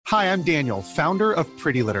Hi, I'm Daniel, founder of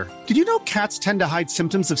Pretty Litter. Did you know cats tend to hide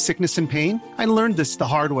symptoms of sickness and pain? I learned this the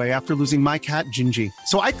hard way after losing my cat, Gingy.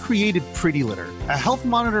 So I created Pretty Litter, a health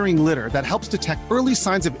monitoring litter that helps detect early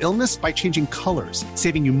signs of illness by changing colors,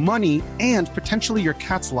 saving you money and potentially your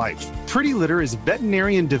cat's life. Pretty Litter is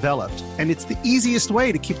veterinarian developed, and it's the easiest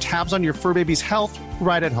way to keep tabs on your fur baby's health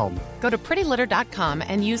right at home. Go to prettylitter.com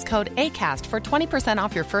and use code ACAST for 20%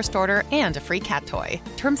 off your first order and a free cat toy.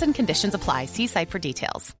 Terms and conditions apply. See site for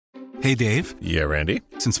details. Hey, Dave. Yeah, Randy.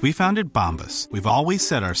 Since we founded Bombas, we've always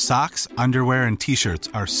said our socks, underwear, and T-shirts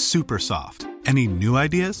are super soft. Any new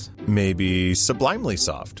ideas? Maybe sublimely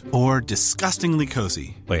soft. Or disgustingly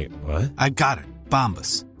cozy. Wait, what? I got it.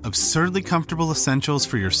 Bombas. Absurdly comfortable essentials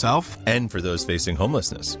for yourself and for those facing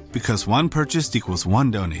homelessness. Because one purchased equals one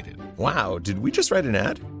donated. Wow, did we just write an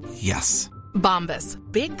ad? Yes. Bombas.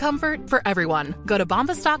 Big comfort for everyone. Go to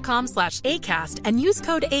bombas.com/ACAST and use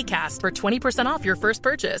code ACAST for 20% off your first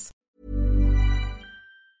purchase.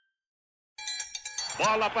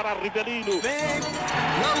 Bola para Rivellino.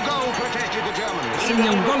 No goal protected the Germans. Segna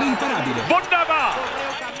un gol imparabile. Wunderbar!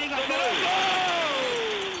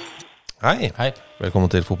 Hei. Velkommen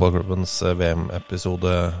til fotballklubbens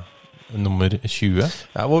VM-episode nummer 20.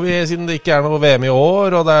 Ja, hvor vi, siden det ikke noe VM i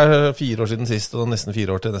år, og det 4 år siden sist, og nesten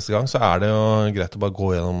 4 år til neste gang, så det jo greit å bare gå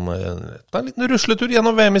gjennom en liten rusletur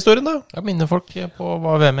gjennom VM-historien da. Ja, minne folk på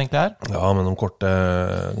hva VM egentlig Ja, med noen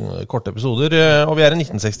korte episoder. Og vi i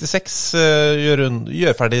 1966,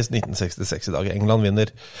 gjør ferdig 1966 i dag. England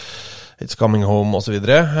vinner It's Coming Home og så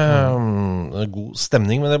videre. God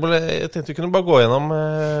stemning, men jeg tenkte vi kunne bare gå gjennom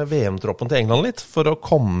VM-troppen til England litt, for å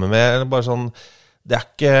komme med bare sånn, det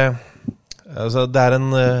ikke altså, det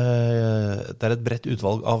et bredt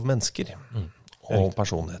utvalg av mennesker og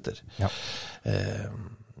personligheter. Ja.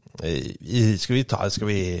 Skal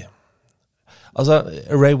vi altså,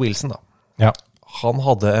 Ray Wilson da. Ja. Han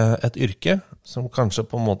hadde et yrke som kanskje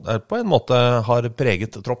på en måte har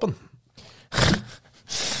preget troppen.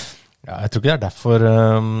 Ja, jeg tror ikke det derfor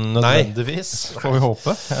nødvendigvis, får vi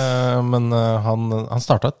håpe. Men han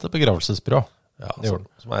startet et begravelsesbyrå. Ja,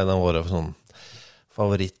 som en av våre sånn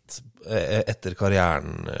favoritt etter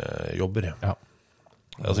karrieren jobber. Ja.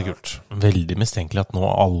 Det så kult. Veldig mistenkelig at nå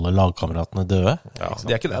alle lagkameratene døde. Ja,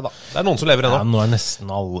 de ikke det da. Det noen som lever ennå. Ja, nå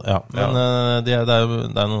nesten alle, ja. Men det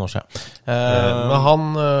noen år siden. Men han,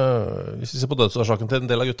 hvis vi ser på dødsårsaken til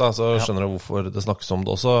en del av gutta, så skjønner du hvorfor det snakkes om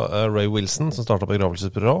det også. Ray Wilson, som startet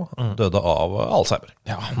begravelsesbyrå, døde av Alzheimer.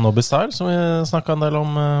 Ja, Nobby Style, som vi snakket en del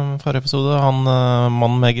om forrige episode. Han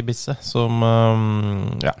mannen med gebisse, som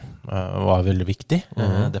var veldig viktig.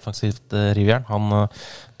 Defensivt rivjern. Han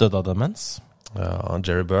døde av demens. Ja,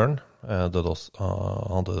 Jerry Byrne døde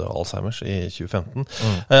han døde av Alzheimers i 2015.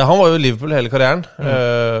 Han var jo i Liverpool hele karrieren.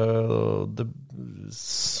 Det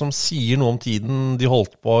som sier noe om tiden de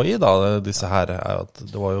holdt på i da, disse her, at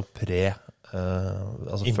det var jo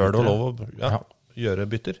altså før det var lov å gjøre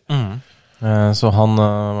bytter. Så han,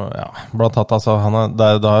 blant annet, altså,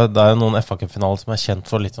 det noen FA-cup-finaler som kjent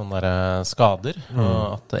for litt sånne der skader,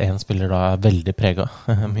 og at en spiller da veldig preget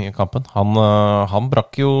mye i kampen. Han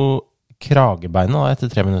brakk jo kragebeinet da,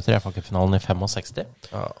 etter 3 minutter i FA-cup-finalen i 65.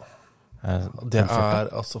 Ja. Det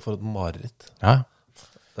altså for et mareritt. Ja.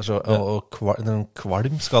 Det så en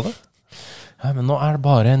kvalm skade. Ja, men nå det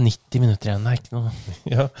bare 90 minutter igjen, det ikke noe.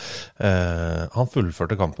 Ja. Han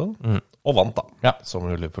fullførte kampen, og vant da, som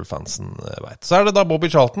Liverpool-fansen vet. Så det da Bobby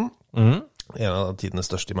Charlton, en av tidenes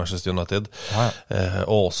største i Manchester United,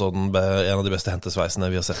 og også en av de beste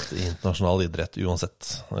hentesveisene vi har sett i internasjonal idrett,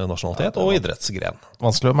 uansett nasjonalitet og idrettsgren.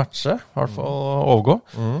 Vanskelig å matche, i hvert fall overgå.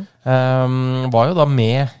 Var jo da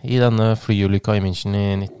med i denne flyulykka i München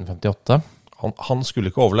i 1958. Han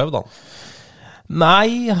skulle ikke overleve da.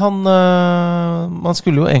 Nei, man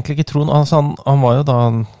skulle jo egentlig ikke tro altså, han var jo da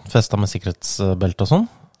festet med sikkerhetsbelte og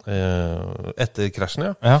sånn. Etter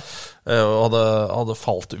krasjen, og hadde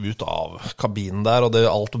falt ut av kabinen der, og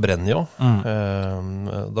alt brenner jo.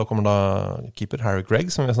 Da kommer da keeper Harry Gregg,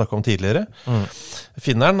 som vi har snakket om tidligere,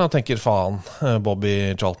 finner han og tenker, faen,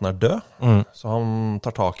 Bobby Charlton død, så han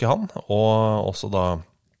tar tak i han, og også da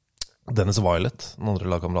Dennis Violet, den andre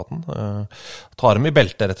lagkameraten, tar dem i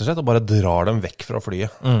beltet rett og slett, og bare drar dem vekk fra flyet,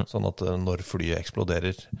 sånn at når flyet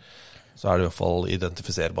eksploderer, så det i hvert fall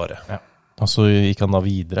identifiserbare. Ja. Og så gikk han da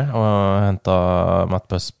videre og hentet Matt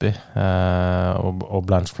Busby og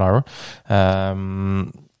Blanche Flower.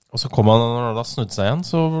 Og så kom han, når han da snudde seg igjen,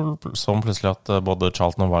 så han plutselig at både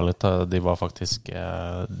Charlton og Violet, de var faktisk,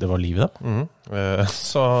 det var liv i dem.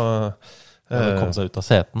 Så de kom seg ut av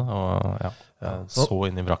setene og så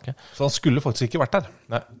inn i vrakket. Så han skulle faktisk ikke vært der.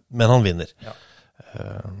 Nei. Men han vinner.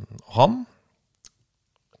 Han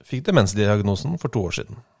fikk demensdiagnosen for 2 år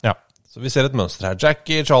siden. Ja. Så vi ser et mønster her.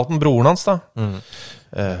 Jackie Charlton, broren hans da.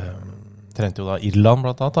 Trente jo da Irland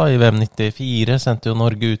blant annet da, i VM 94, sendte jo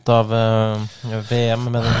Norge ut av VM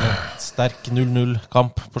med en sterk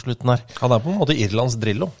 0-0-kamp på slutten her. Han på en måte Irlands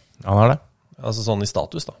Drillo. Han er det. Altså sånn i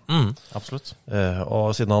status da. Absolutt.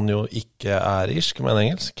 Og siden han jo ikke irsk, men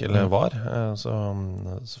engelsk, eller var, så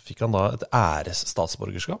fikk han da et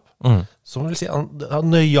æresstatsborgerskap. Som vil si, han har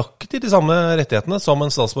nøyaktig de samme rettighetene som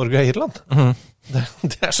en statsborger i Irland.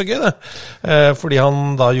 Det så gøy det. Fordi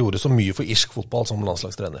han da gjorde så mye for irsk fotball som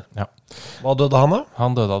landslagstrener. Ja. Hva døde han da?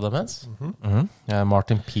 Han døde av demens.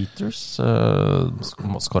 Martin Peters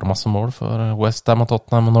skåret masse mål for West Ham og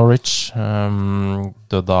Tottenham og Norwich.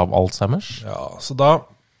 Døde av Alzheimers. Ja, så da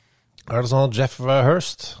det sånn at Jeff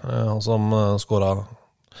Hurst, han som skåret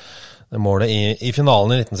det målet i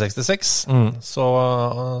finalen i 1966, så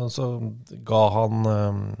ga han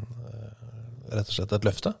rett og slett et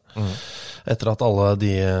løfte. Etter at alle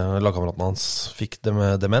de lagkameratene hans fikk det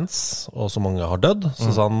med demens, og så mange har dødd, så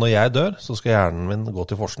sa han, når jeg dør, så skal hjernen min gå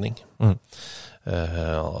til forskning.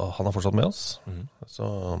 Han har fortsatt med oss, så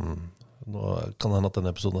nå kan det hende at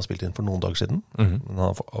denne episoden har spilt inn for noen dager siden, men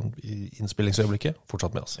han har i innspillingsøyeblikket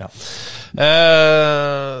fortsatt med oss. Ja.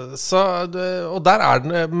 Og der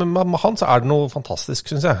med han så det noe fantastisk,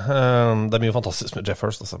 synes jeg. Det mye fantastisk med Jeff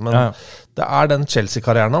Hurst, altså. Men det den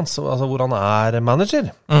Chelsea-karrieren hans, altså hvor han manager.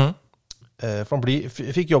 For han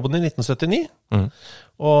fikk jobben i 1979,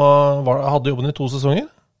 og hadde jobben i 2 sesonger.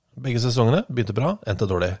 Begge sesongene begynte bra, endte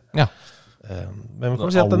dårlig. Ja. Men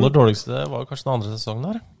det aller dårligste var kanskje den andre sesongen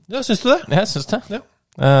der. Ja, synes du det? Jeg synes det. Ja.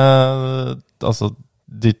 Altså,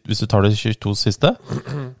 hvis du tar de 22 siste,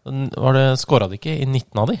 skåret de ikke i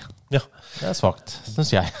 19 av de. Ja. Det svagt,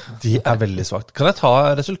 synes jeg. De veldig svagt. Kan jeg ta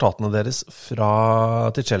resultatene deres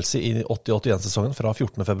til Chelsea i 80-81-sesongen fra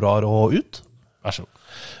 14. februar og ut? Vær så god.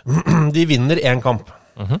 De vinner 1 kamp.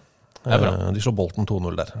 Det bra. De slår Bolton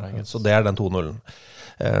 2-0 der. Så det den 2-0-en.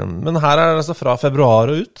 Men her det altså fra februar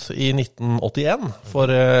og ut i 1981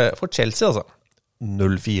 for Chelsea, altså.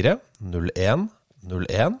 0-4, 0-1,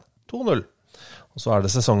 0-1, 2-0. Og så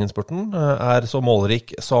det sesonginnspurten så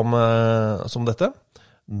målrik som dette.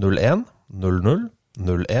 0-1, 0-0,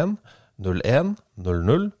 0-1, 0-1,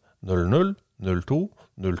 0-0, 0-0, 0-2,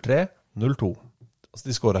 0-3, 0-2. Altså,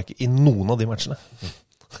 de skåret ikke i noen av de matchene.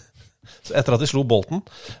 Så etter at de slo Bolton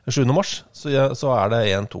 7. mars, så det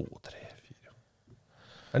 1, 2, 3, 4.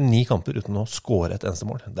 Det 9 kamper uten å skåre et eneste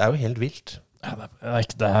mål. Det jo helt vilt. Ja,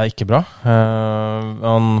 det ikke bra.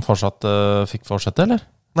 Han fikk fortsette, eller?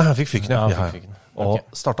 Nei, han fikk fyken, ja. Og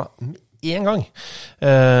startet med en gang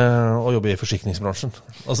å jobbe i forsikringsbransjen.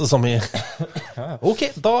 Altså som i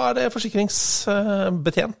ok, da det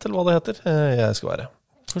forsikringsbetjent, eller hva det heter jeg skal være.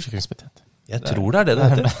 Forsikringsbetjent. Jeg tror det det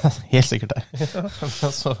heter. Helt sikkert det.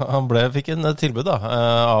 Så han fikk en tilbud da,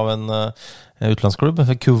 av en utlandsklubb,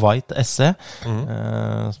 Kuwait SC, som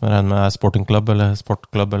jeg regner med sportingklubb eller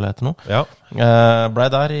sportklubb eller etter noe. Ja. Ble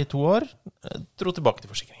der i 2 år, dro tilbake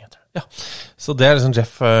til forsikring. Ja, så det liksom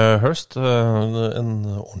Jeff Hurst, en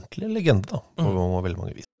ordentlig legende da, på veldig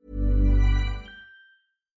mange vis.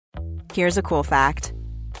 Here's a cool fact.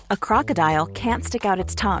 A crocodile can't stick out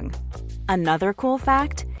its tongue. Another cool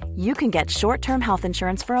fact, you can get short-term health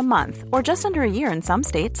insurance for a month or just under a year in some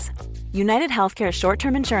states. United Healthcare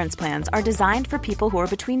short-term insurance plans are designed for people who are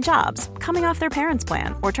between jobs, coming off their parents'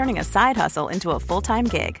 plan, or turning a side hustle into a full-time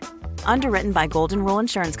gig. Underwritten by Golden Rule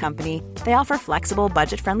Insurance Company, they offer flexible,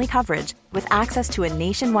 budget-friendly coverage with access to a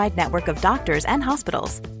nationwide network of doctors and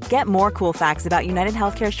hospitals. Get more cool facts about United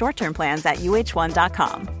Healthcare short-term plans at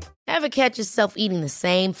uh1.com. Ever catch yourself eating the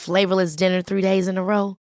same flavorless dinner 3 days in a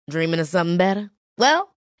row? Dreaming of something better?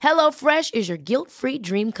 Well, HelloFresh is your guilt-free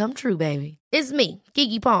dream come true, baby. It's me,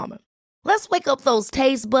 Keke Palmer. Let's wake up those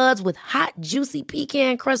taste buds with hot, juicy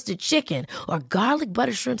pecan-crusted chicken or garlic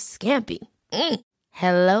butter shrimp scampi.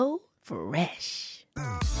 HelloFresh.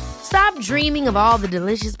 Stop dreaming of all the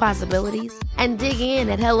delicious possibilities and dig in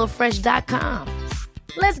at HelloFresh.com.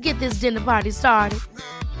 Let's get this dinner party started.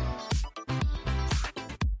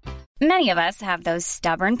 Many of us have those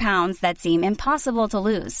stubborn pounds that seem impossible to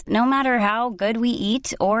lose, no matter how good we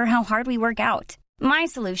eat or how hard we work out. My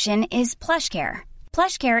solution is PlushCare.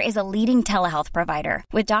 PlushCare is a leading telehealth provider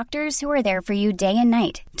with doctors who are there for you day and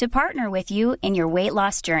night to partner with you in your weight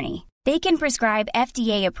loss journey. They can prescribe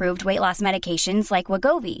FDA-approved weight loss medications like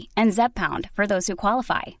Wegovy and Zepbound for those who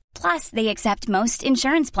qualify. Plus, they accept most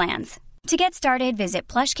insurance plans. To get started, visit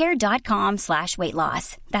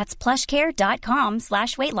plushcare.com/weightloss. That's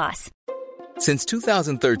plushcare.com/weightloss. Since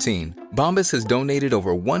 2013, Bombas has donated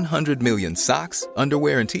over 100 million socks,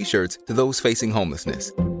 underwear, and T-shirts to those facing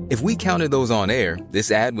homelessness. If we counted those on air,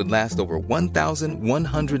 this ad would last over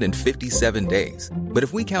 1,157 days. But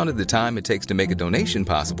if we counted the time it takes to make a donation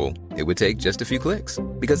possible, it would take just a few clicks.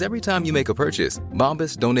 Because every time you make a purchase,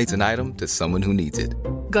 Bombas donates an item to someone who needs it.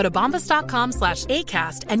 Go to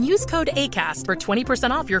bombas.com/ACAST and use code ACAST for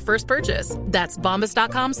 20% off your first purchase. That's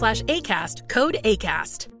bombas.com/ACAST, code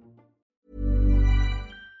ACAST.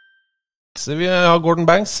 Så vi har Gordon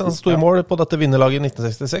Banks, han stod I mål på dette vinnerlaget I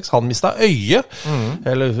 1966. Han mistet øyet,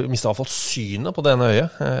 eller mistet I hvert fall synet på det ene øyet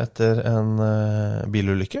etter en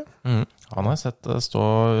bilulykke. Han har sett stå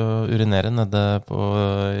og urinere nede på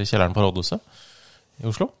kjelleren på Rådhuset I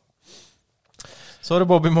Oslo. Så var det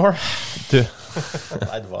Bobby Moore. Du.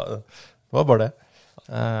 Nei, det var bare det.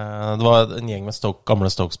 Det var en gjeng med gamle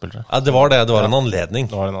Stoke-spillere. Ja, det var det. Det var en anledning.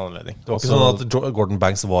 Det var en anledning. Det var ikke sånn at Gordon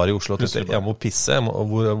Banks var I Oslo og tenkte, jeg må pisse.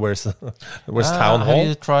 Where's Town Hall? Have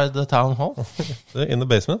you tried the Town Hall? In the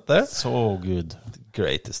basement there. So good.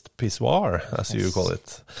 Greatest pissoir, as you call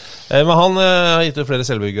it. Men han har gitt ut flere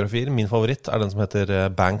selvbiografier. Min favoritt den som heter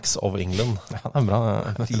Banks of England. Ja, det bra.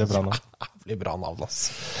 Det bra navn. Jævlig bra navn,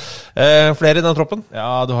 ass. Flere I den troppen?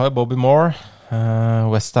 Ja, du har jo Bobby Moore,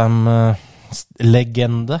 West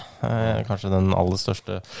Ham-legende, kanskje den aller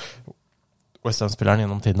største West Ham-spilleren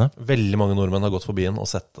gjennom tidene. Veldig mange nordmenn har gått forbi den og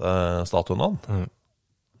sett statuen av han.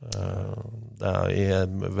 Det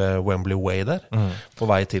ved Wembley Way der, på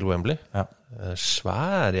vei til Wembley. Ja.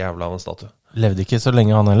 Svær jævla av en statue. Levde ikke så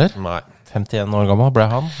lenge han heller. Nei. 51 år gammel ble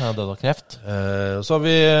han, døde av kreft. Så har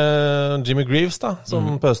vi Jimmy Greaves da,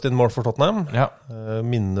 som pøste inn mål for Tottenham. Ja.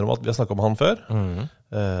 Minner om at vi har snakket om han før,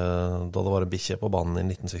 da det var en bikkje på banen I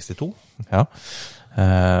 1962. Ja,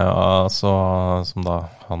 som da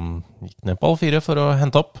han gikk ned på alle fire for å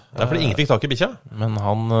hente opp. Ja, fordi ingen fikk tak I bikkja. Men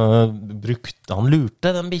han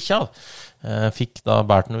lurte den bikkja. Fikk da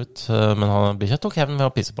bært den ut, men bikkja tok hevn ved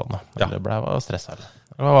å pisse på den. Ja. Det ble stresset.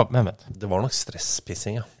 Det var nok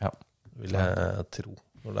stresspissing, ja. Vil jeg tro.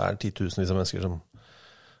 Når det 10 000 mennesker som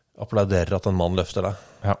applauderer at en mann løfter deg.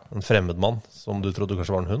 Ja. En fremmed mann, som du trodde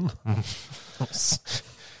kanskje var en hund.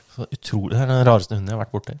 Så utrolig, det den rareste hunden jeg har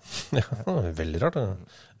vært borte I. Ja, veldig rart.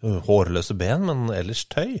 Hårløse ben, men ellers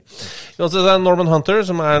tøy. Det Norman Hunter,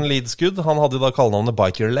 som en leadskudd. Han hadde da kallenavnet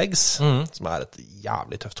Bite Your Legs, som et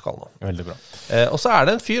jævlig tøft kallenavn. Veldig bra. Og så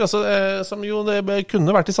det en fyr, som jo det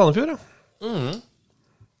kunne vært I Sandefjord, ja.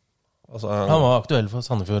 Han var aktuell for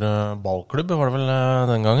Sandefjord ballklubb, var det vel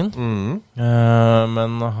den gangen.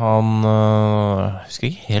 Men han husker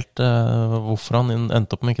ikke helt hvorfor han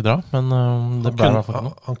endte opp med ikke dra, men det ble I hvert fall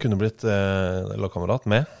noe. Han kunne blitt lagkamerat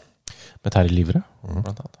med Terje Livre,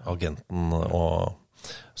 agenten og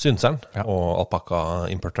synseren, og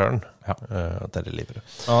alpaka-importøren, Terje Livre.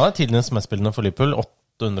 Han tidligere medspillende for Liverpool,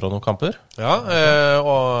 800 og noen kamper. Ja,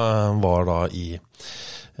 og var da I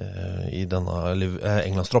denne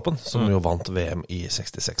Englandstroppen, som jo vant VM I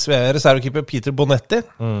 66. Vi reservekeeper Peter Bonetti.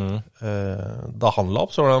 Da han la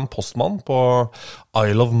opp, så var det en postmann på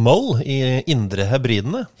Isle of Mull I Indre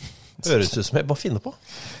Hebridene. Høres ut som jeg bare finner på.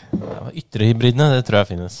 Ja, ytre hybridene, det tror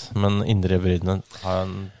jeg finnes. Men indre hybridene har jeg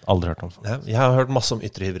aldri hørt om. Jeg har hørt masse om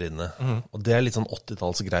ytre hybridene. Og det litt sånn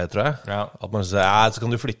 80-tallsgreie, tror jeg. Ja. At man sier, så kan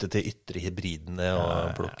du flytte til ytre hybridene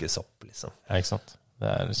og plukkes opp, liksom. Ja, ikke sant? Det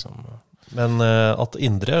liksom... Men at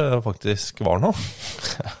indre faktisk var noe.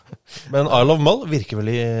 Men Isle of Mull virker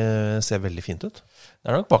ser veldig fint ut.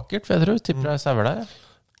 Det nok vakkert, for jeg tror tipper jeg sauer der.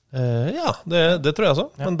 Ja, det tror jeg også.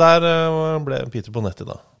 Ja. Men der ble Peter Bonetti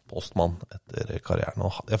da, postmann etter karrieren.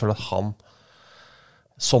 Og jeg føler at han,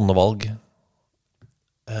 sånne valg,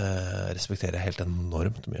 respekterer helt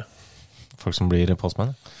enormt mye. Folk som blir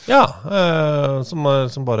postmenn? Ja,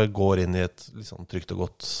 som bare går inn I et liksom, trygt og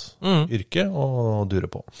godt yrke og durer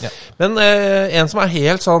på. Ja. Men en som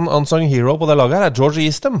helt sånn unsung hero på det laget her George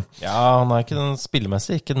Eastham. Ja, han ikke den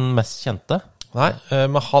spillemessig, ikke den mest kjente. Nei,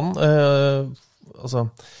 men han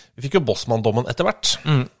vi fikk jo Bossmann-dommen etter hvert.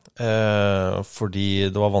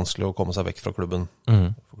 Fordi det var vanskelig å komme seg vekk fra klubben.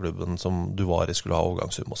 Klubben som du var I skulle ha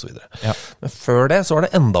overgangssum og så videre. Ja. Men før det så var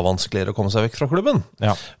det enda vanskeligere å komme seg vekk fra klubben.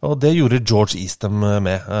 Ja. Og det gjorde George Eastham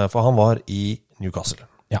med, for han var I Newcastle.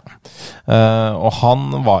 Ja, og han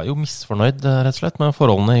var jo misfornøyd rett og slett med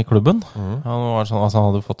forholdene I klubben. Han var sånn, han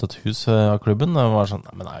hadde fått et hus av klubben, det var sånn,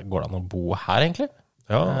 men går det an å bo her egentlig?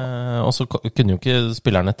 Ja. Og så kunne jo ikke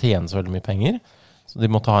spillerne tjene så veldig mye penger, så de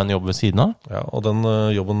måtte ha en jobb ved siden av. Ja, og den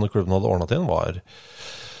jobben klubben hadde ordnet inn var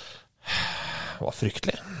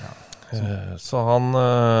fryktelig. Ja. Så han,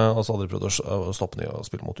 og så hadde de prøvd å stoppe den I å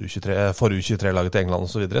spille mot U23-laget til England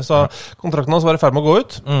og så videre. Så kontrakten hans var I ferd med å gå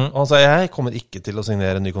ut, og han sa, jeg kommer ikke til å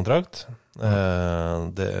signere en ny kontrakt.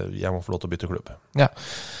 Jeg må få lov til å bytte klubb. Ja.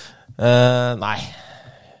 Nei.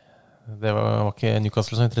 det var ikke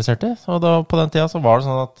Newcastle som interessert i. Og da, på den tida så var det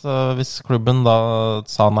sånn at hvis klubben da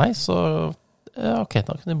sa nei, så ok,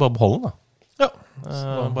 da kunne de bare beholde den da. Ja.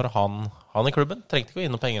 Bare han i klubben, trengte ikke å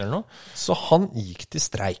gi noen penger eller noe. Så han gikk til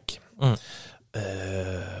streik.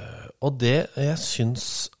 Og det jeg synes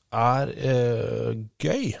er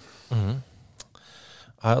gøy,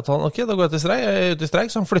 er at han, ok, da går jeg til streik, jeg er ute i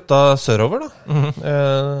streik, så han flyttet sørover da,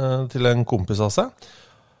 til en kompis av seg.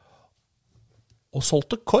 Og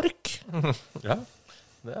solgte kork. Ja,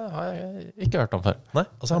 det har jeg ikke hørt om før. Nei,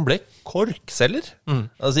 altså han ble korkselger.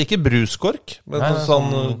 Altså ikke bruskork, men nei,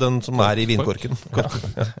 sånn, den som er i vinkorken.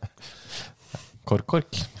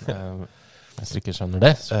 Kork. Hvis du ikke skjønner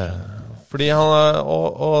det. Fordi han,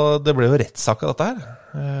 og det ble jo rettssak av dette her,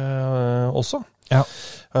 også. Ja.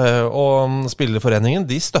 Og spillerforeningen,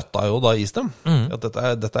 de støtta jo da Eastham. At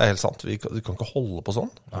dette er helt sant. Vi kan ikke holde på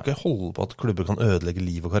sånn. Vi kan ikke holde på at klubber kan ødelegge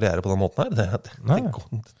liv og karriere på den måten her.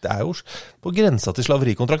 Det er jo på grensa til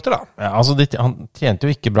slaverikontrakter da. Ja, altså han tjente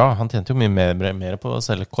jo ikke bra. Han tjente jo mye mer på å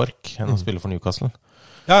selge kork enn å spille for Newcastle.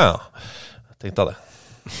 Ja. Tenkte jeg det.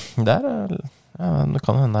 Det er... Ja, det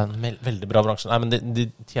kan hende det er en veldig bra bransje. Nei, men de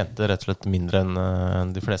tjente rett og slett mindre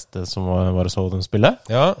enn de fleste som var og så dem spille.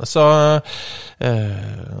 Ja, så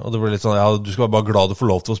og det ble litt sånn, ja, du skal være bare glad du får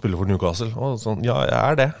lov til å spille for Newcastle. Og sånn, ja, jeg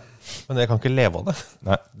er det. Men jeg kan ikke leve av det.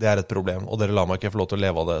 Nei. Det er et problem, og dere lar meg ikke få lov til å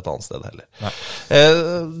leve av det et annet sted heller.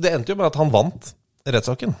 Det endte jo med at han vant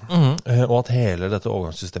rettssaken, og at hele dette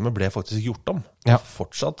overgangssystemet ble faktisk gjort om. Ja.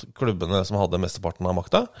 Fortsatt klubbene som hadde mesteparten av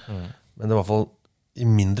makta, men det var i hvert fall i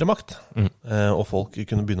mindre makt, og folk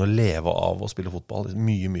kunne begynne å leve av å spille fotball i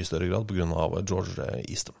mye større grad på grunn av George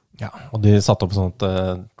Eastham. Ja, og de satte opp sånt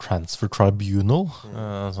transfer tribunal,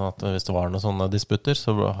 sånn at hvis det var noen sånne disputter,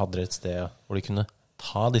 så hadde de et sted hvor de kunne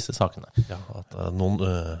ta disse sakene. Ja, at noen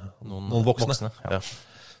voksne. Ja,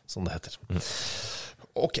 som det heter.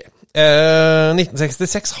 Ok.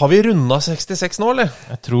 1966. Har vi rundet 66 nå, eller?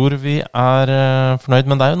 Jeg tror vi er fornøyd,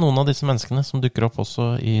 men det er jo noen av disse menneskene som dukker opp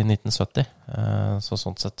også i 1970. Så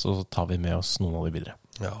sånn sett så tar vi med oss noen av de videre.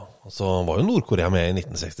 Ja, og så var jo Nord-Korea med i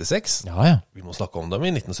 1966. Ja. Vi må snakke om dem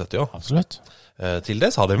i 1970 også. Absolutt. Til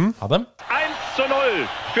det, ha dem. 1-0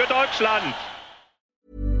 for Deutschland.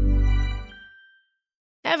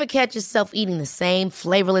 Ever catch yourself eating the same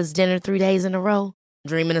flavorless dinner 3 days in a row?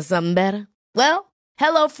 Dreaming of something better? Well,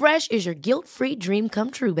 HelloFresh is your guilt-free dream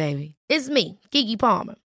come true, baby. It's me, Keke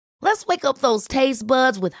Palmer. Let's wake up those taste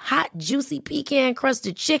buds with hot, juicy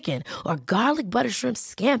pecan-crusted chicken or garlic butter shrimp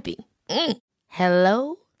scampi.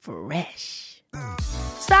 Hello Fresh.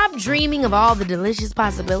 Stop dreaming of all the delicious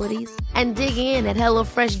possibilities and dig in at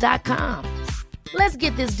HelloFresh.com. Let's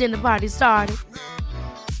get this dinner party started.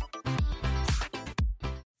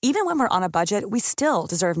 Even when we're on a budget, we still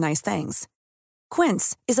deserve nice things.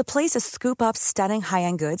 Quince is a place to scoop up stunning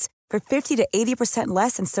high-end goods for 50 to 80%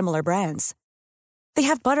 less than similar brands. They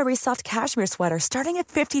have buttery soft cashmere sweaters starting at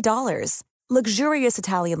 $50, luxurious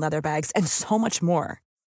Italian leather bags, and so much more.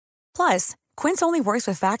 Plus, Quince only works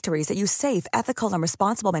with factories that use safe, ethical, and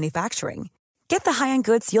responsible manufacturing. Get the high-end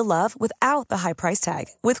goods you'll love without the high price tag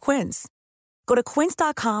with Quince. Go to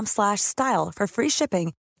quince.com/style for free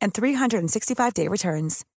shipping and 365-day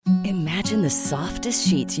returns. Imagine the softest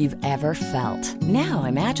sheets you've ever felt. Now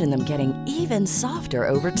imagine them getting even softer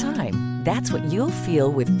over time. That's what you'll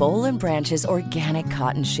feel with Boll & Branch's organic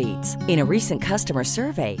cotton sheets. In a recent customer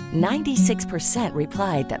survey, 96%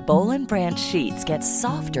 replied that Boll & Branch sheets get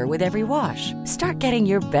softer with every wash. Start getting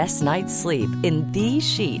your best night's sleep in these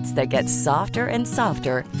sheets that get softer and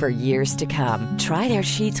softer for years to come. Try their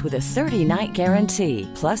sheets with a 30-night guarantee.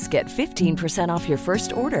 Plus, get 15% off your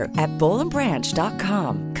first order at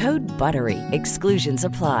bollandbranch.com. Code BUTTERY. Exclusions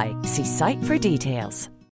apply. See site for details.